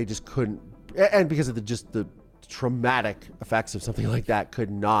age, they just couldn't, and because of the traumatic effects of something like that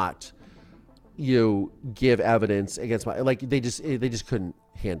could not, give evidence against they just couldn't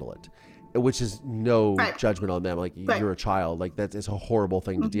handle it, which is no judgment on them. Like, you're a child, like it's a horrible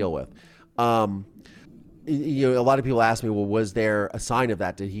thing to deal with. A lot of people ask me, well, was there a sign of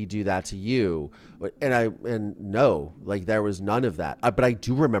that? Did he do that to you? And no, like there was none of that. But I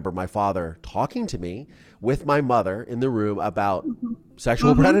do remember my father talking to me with my mother in the room about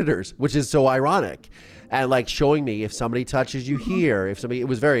sexual predators, which is so ironic, and like showing me if somebody touches you here, if somebody, it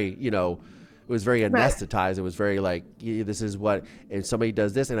was very, it was very anesthetized. It was very like, this is what, and somebody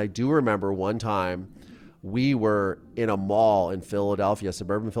does this. And I do remember one time we were in a mall in Philadelphia,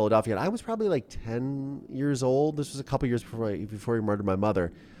 suburban Philadelphia, and I was probably like 10 years old. This was a couple years before he murdered my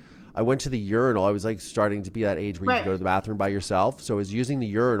mother. I went to the urinal. I was like starting to be that age where you can go to the bathroom by yourself. So I was using the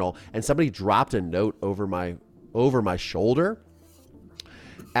urinal, and somebody dropped a note over my shoulder,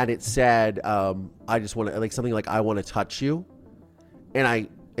 and it said, I just want to, like, something like, I want to touch you. And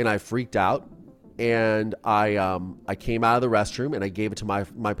I freaked out. And I came out of the restroom and I gave it to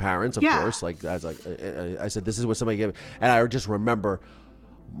my parents, of course. Like, I said, this is what somebody gave. And I just remember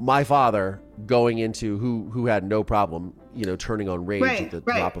my father going into, who had no problem, turning on rage at the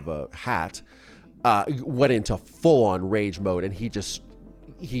drop of a hat, went into full on rage mode, and he just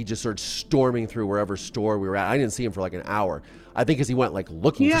started storming through wherever store we were at. I didn't see him for like an hour. I think because he went like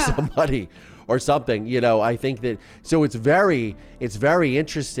looking for somebody or something, I think that, so it's very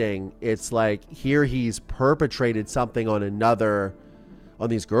interesting. It's like, here he's perpetrated something on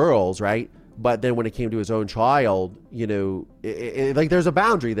these girls, right? But then when it came to his own child, like there's a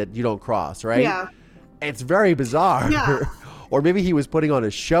boundary that you don't cross, right? Yeah. It's very bizarre. Yeah. Or maybe he was putting on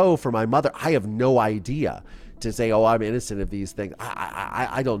a show for my mother. I have no idea to say, oh, I'm innocent of these things.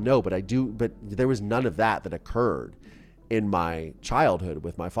 I don't know, but there was none of that occurred in my childhood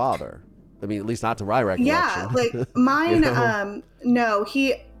with my father. I mean, at least not to my recollection. Yeah, like mine, no,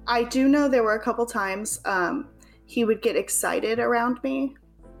 I do know there were a couple times he would get excited around me.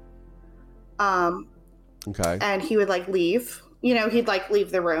 Okay. And he would like leave, he'd like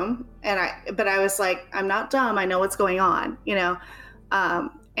leave the room, but I was like, I'm not dumb. I know what's going on,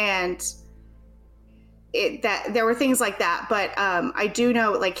 and there were things like that. But I do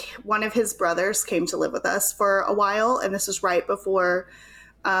know, like, one of his brothers came to live with us for a while, and this was right before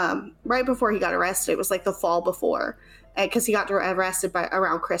he got arrested. It was like the fall before, because he got arrested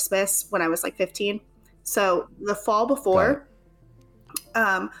around Christmas when I was like 15. So the fall before,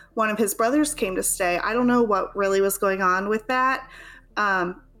 one of his brothers came to stay. I don't know what really was going on with that,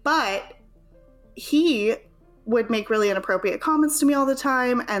 but he would make really inappropriate comments to me all the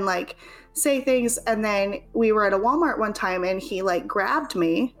time and like say things. And then we were at a Walmart one time, and he like grabbed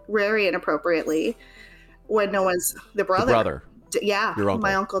me very inappropriately when no one's the brother. Yeah, your uncle.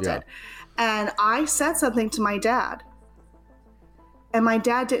 My uncle did. And I said something to my dad, and my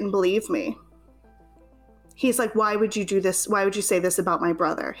dad didn't believe me. He's like, why would you do this? Why would you say this about my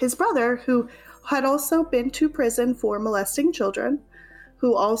brother? His brother, who had also been to prison for molesting children,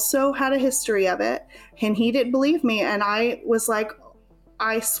 who also had a history of it, and he didn't believe me. And I was like,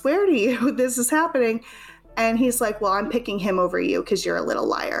 I swear to you, this is happening. And he's like, well, I'm picking him over you because you're a little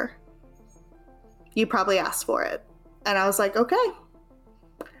liar. You probably asked for it. And I was like, okay.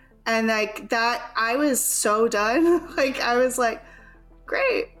 And like that, I was so done. Like, I was like,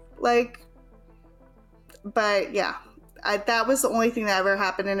 great. Like, but yeah, that was the only thing that ever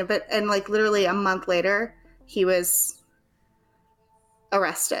happened in a bit. And like literally a month later, he was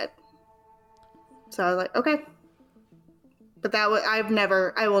arrested. So I was like, okay. But that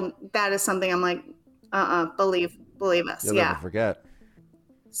that is something I'm like, believe us. You'll never forget.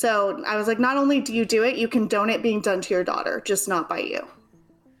 So I was like, not only do you do it, you condone it being done to your daughter, just not by you.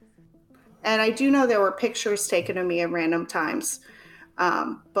 And I do know there were pictures taken of me at random times.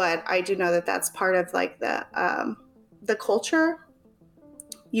 But I do know that that's part of like the culture.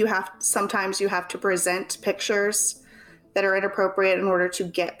 Sometimes you have to present pictures that are inappropriate in order to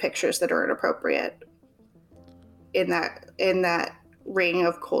get pictures that are inappropriate in that ring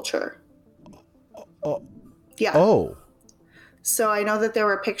of culture. Yeah. Oh. So I know that there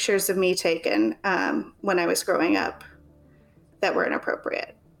were pictures of me taken when I was growing up that were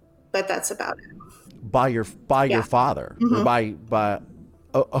inappropriate, but that's about it. By your father, or by.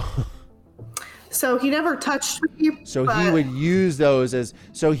 Oh. So he never touched me. So he would use those as.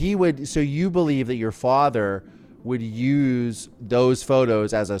 So you believe that your father would use those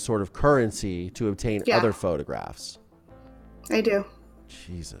photos as a sort of currency to obtain other photographs. I do.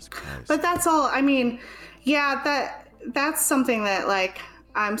 Jesus Christ. But that's all. I mean, yeah, that's something that like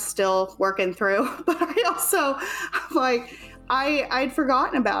I'm still working through. But I also, like, I'd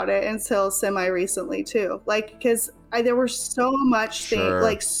forgotten about it until semi recently too. Like, because there were so much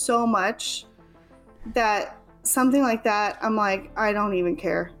so much that something like that, I'm like, I don't even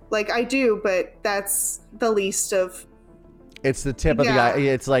care. Like, I do, but that's the least of. It's the tip of the eye.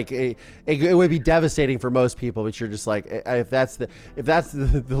 It's like it would be devastating for most people, but you're just like, if that's the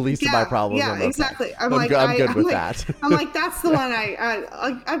least of my problems. Yeah, I'm okay. exactly. I'm good with that. I'm like, that's the one.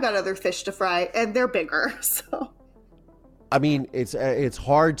 I've got other fish to fry, and they're bigger. So. I mean, it's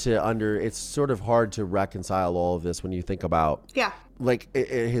sort of hard to reconcile all of this when you think about like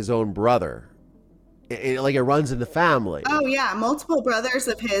his own brother. Like it runs in the family. Oh yeah, multiple brothers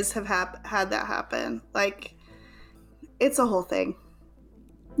of his have had that happen. Like. It's a whole thing.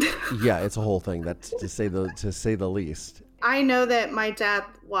 Yeah, it's a whole thing. That's to say the least. I know that my dad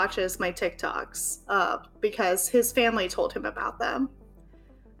watches my TikToks because his family told him about them,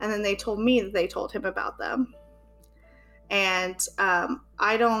 and then they told me that they told him about them. And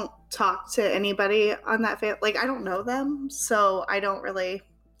I don't talk to anybody on that family. Like, I don't know them, so I don't really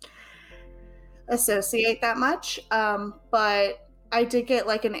associate that much. But I did get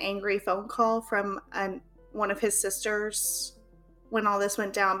like an angry phone call from one of his sisters when all this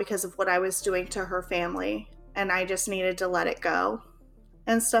went down because of what I was doing to her family, and I just needed to let it go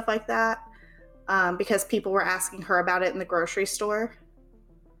and stuff like that because people were asking her about it in the grocery store,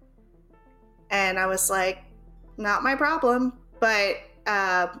 and I was like, not my problem. But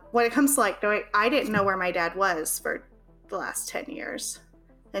when it comes to like, I didn't know where my dad was for the last 10 years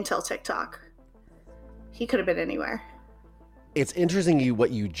until TikTok. He could have been anywhere. It's interesting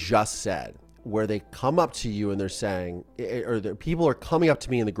what you just said, where they come up to you and they're saying, or the people are coming up to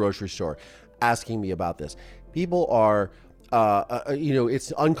me in the grocery store asking me about this. People are,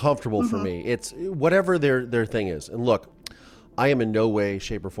 it's uncomfortable for me. It's whatever their thing is. And look, I am in no way,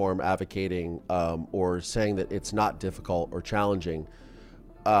 shape, or form advocating or saying that it's not difficult or challenging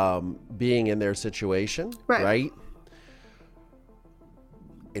being in their situation, right?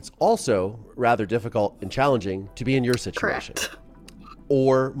 It's also rather difficult and challenging to be in your situation. Correct.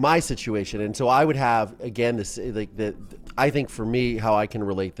 Or my situation. And so I would have, again, this I think for me, how I can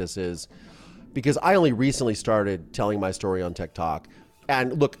relate this is because I only recently started telling my story on TikTok.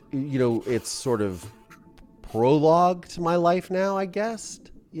 And look, it's sort of prologue to my life now, I guess.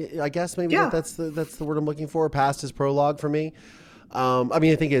 Maybe that's the word I'm looking for. Past is prologue for me. I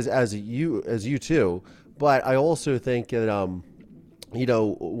mean, I think as you too, but I also think that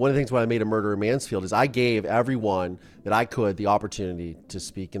one of the things when I made A Murder in Mansfield is I gave everyone that I could the opportunity to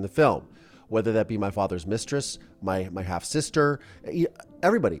speak in the film, whether that be my father's mistress, my half sister,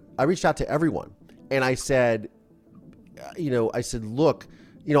 everybody. I reached out to everyone, and I said, look,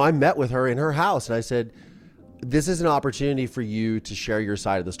 I met with her in her house, and I said, this is an opportunity for you to share your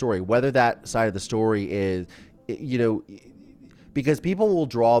side of the story, whether that side of the story is, because people will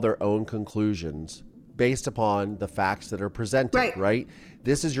draw their own conclusions based upon the facts that are presented, right?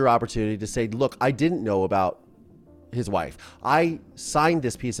 This is your opportunity to say, look, I didn't know about his wife. I signed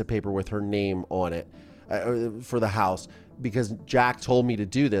this piece of paper with her name on it for the house because Jack told me to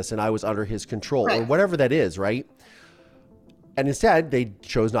do this and I was under his control or whatever that is, right? And instead, they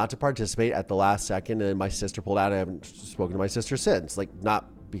chose not to participate at the last second, and my sister pulled out. I haven't spoken to my sister since, like,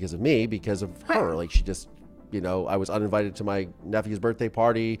 not because of me, because of her. Like, she just... I was uninvited to my nephew's birthday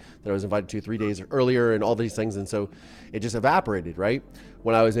party that I was invited to 3 days earlier and all these things. And so it just evaporated, right?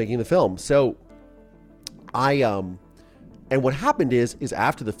 When I was making the film. So and what happened is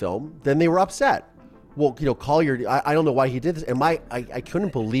after the film, then they were upset. Well, Collier, I don't know why he did this. And I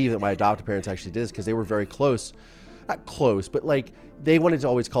couldn't believe that my adoptive parents actually did this because they were very close. Not close, but like they wanted to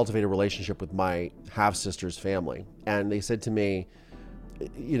always cultivate a relationship with my half-sister's family. And they said to me,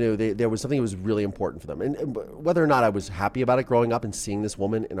 there was something that was really important for them. And whether or not I was happy about it growing up and seeing this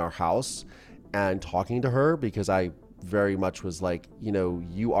woman in our house and talking to her, because I very much was like,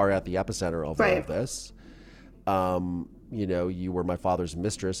 you are at the epicenter of all of this. You were my father's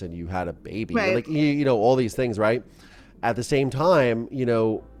mistress and you had a baby. Like, all these things, right? At the same time,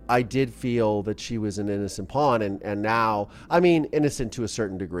 I did feel that she was an innocent pawn and now, I mean, innocent to a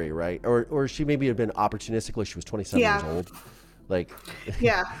certain degree, right? Or she maybe had been opportunistic, like she was 27 years old.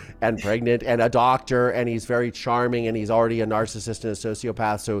 And pregnant and a doctor, and he's very charming and he's already a narcissist and a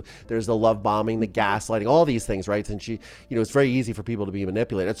sociopath. So there's the love bombing, the gaslighting, all these things, right? And she, it's very easy for people to be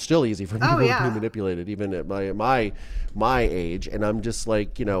manipulated. It's still easy for people to be manipulated, even at my age. And I'm just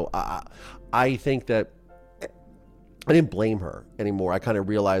like, I think that I didn't blame her anymore. I kind of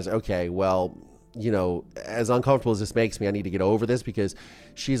realized, okay, well, as uncomfortable as this makes me, I need to get over this because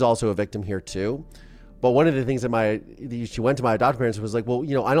she's also a victim here too. But one of the things that she went to my adoptive parents was like, well,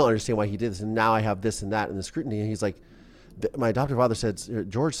 I don't understand why he did this. And now I have this and that and the scrutiny. And he's like, my adoptive father said,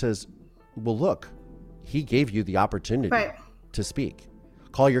 George says, well, look, he gave you the opportunity to speak.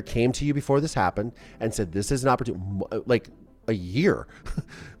 Collier came to you before this happened and said, this is an opportunity, like a year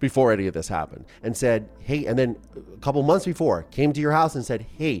before any of this happened, and said, hey, and then a couple months before came to your house and said,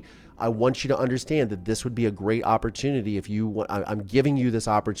 hey, I want you to understand that this would be a great opportunity if you want. I'm giving you this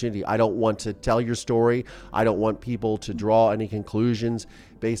opportunity. I don't want to tell your story. I don't want people to draw any conclusions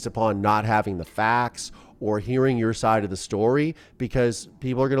based upon not having the facts or hearing your side of the story, because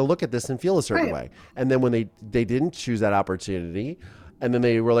people are going to look at this and feel a certain way. And then when they didn't choose that opportunity, and then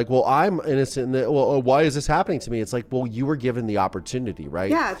they were like, well, I'm innocent. Well, why is this happening to me? It's like, well, you were given the opportunity,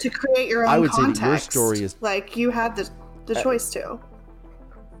 right? Yeah, to create your own I would context. say that your story is like you had the choice to.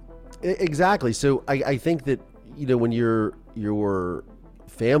 Exactly. So I think that, when your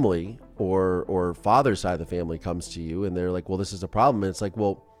family or father's side of the family comes to you and they're like, well, this is a problem. And it's like,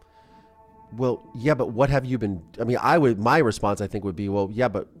 well, yeah, but what have you been? I mean, my response, I think, would be, well, yeah,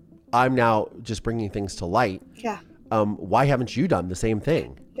 but I'm now just bringing things to light. Yeah. Why haven't you done the same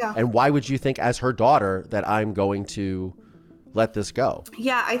thing? Yeah. And why would you think, as her daughter, that I'm going to let this go?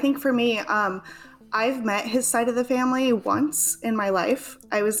 Yeah, I think for me, I've met his side of the family once in my life.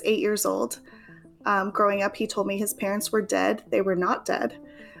 I was 8 years old. Growing up, he told me his parents were dead. They were not dead.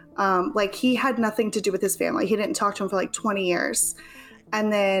 Like, he had nothing to do with his family. He didn't talk to him for like 20 years.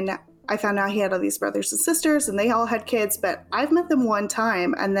 And then I found out he had all these brothers and sisters and they all had kids, but I've met them one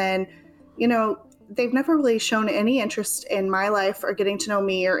time. And then, they've never really shown any interest in my life or getting to know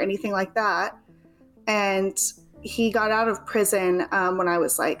me or anything like that. And he got out of prison when I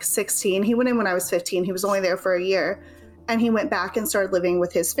was like 16. He went in when I was 15. He was only there for a year. And he went back and started living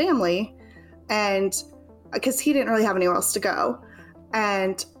with his family. And because he didn't really have anywhere else to go.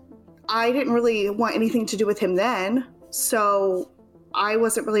 And I didn't really want anything to do with him then. So I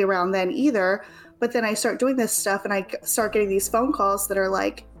wasn't really around then either. But then I start doing this stuff and I start getting these phone calls that are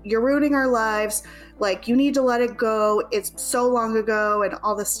like, you're ruining our lives. Like, you need to let it go. It's so long ago and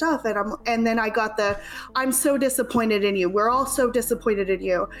all this stuff. And then I got I'm so disappointed in you. We're all so disappointed in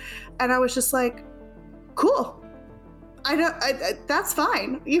you. And I was just like, cool. That's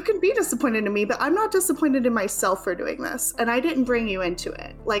fine. You can be disappointed in me, but I'm not disappointed in myself for doing this. And I didn't bring you into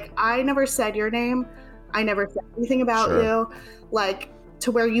it. Like, I never said your name. I never said anything about you. Like,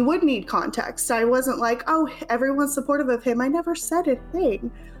 to where you would need context. I wasn't like, oh, everyone's supportive of him. I never said a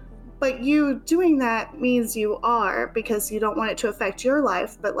thing. But you doing that means you are, because you don't want it to affect your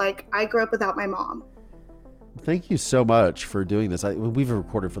life. But like, I grew up without my mom. Thank you so much for doing this. We've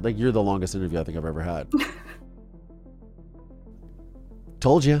recorded for you're the longest interview I think I've ever had.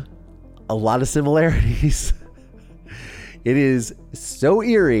 Told you, a lot of similarities. It is so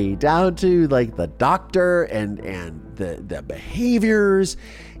eerie, down to like the doctor and the behaviors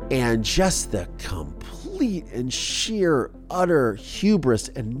and just the complete and sheer utter hubris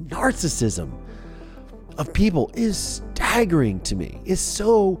and narcissism of people is staggering to me. It's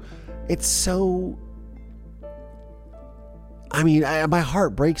so I mean, my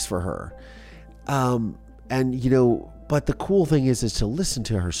heart breaks for her. But the cool thing is to listen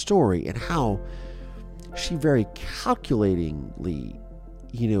to her story and how she very calculatingly,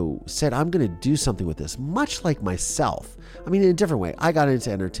 said, I'm going to do something with this, much like myself. I mean, in a different way. I got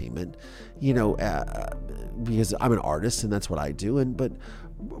into entertainment, because I'm an artist and that's what I do. But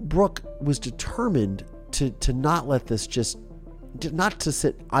Brooke was determined to not let this not to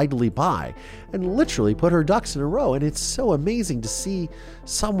sit idly by, and literally put her ducks in a row. And it's so amazing to see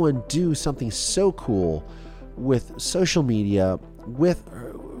someone do something so cool with social media, with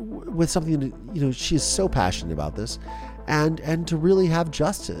something that, she is so passionate about this, and to really have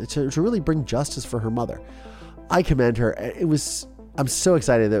justice, to really bring justice for her mother. I commend her. I'm so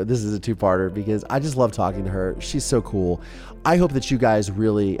excited that this is a two-parter because I just love talking to her. She's so cool. I hope that you guys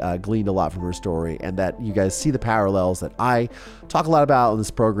really gleaned a lot from her story, and that you guys see the parallels that I talk a lot about on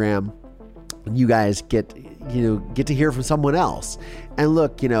this program, and you guys get to hear from someone else. And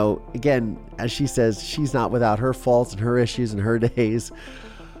look, again, as she says, she's not without her faults and her issues and her days,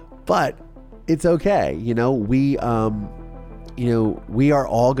 but it's okay. We are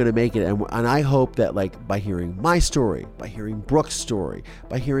all going to make it. And I hope that, like, by hearing my story, by hearing Brooke's story,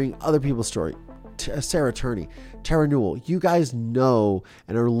 by hearing other people's story, Sarah Turney, Tara Newell, you guys know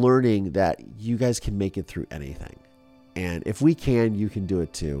and are learning that you guys can make it through anything. And if we can, you can do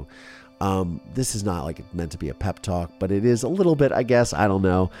it too. This is not like meant to be a pep talk, but it is a little bit, I guess. I don't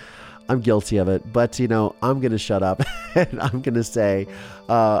know. I'm guilty of it, but I'm going to shut up and I'm going to say,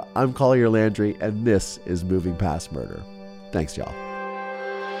 I'm Collier Landry, and this is Moving Past Murder. Thanks, y'all.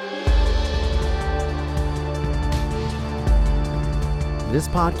 This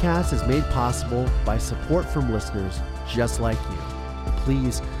podcast is made possible by support from listeners just like you.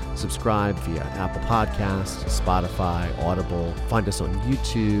 Please subscribe via Apple Podcasts, Spotify, Audible. Find us on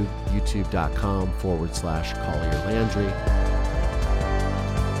YouTube, youtube.com/Collier Landry.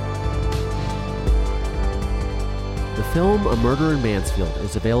 The film A Murder in Mansfield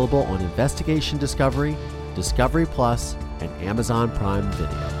is available on Investigation Discovery, Discovery Plus, and Amazon Prime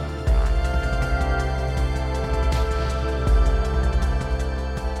Video.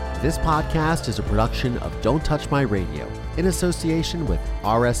 This podcast is a production of Don't Touch My Radio in association with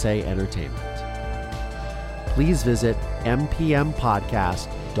RSA Entertainment. Please visit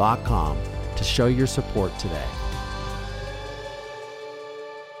mpmpodcast.com to show your support today.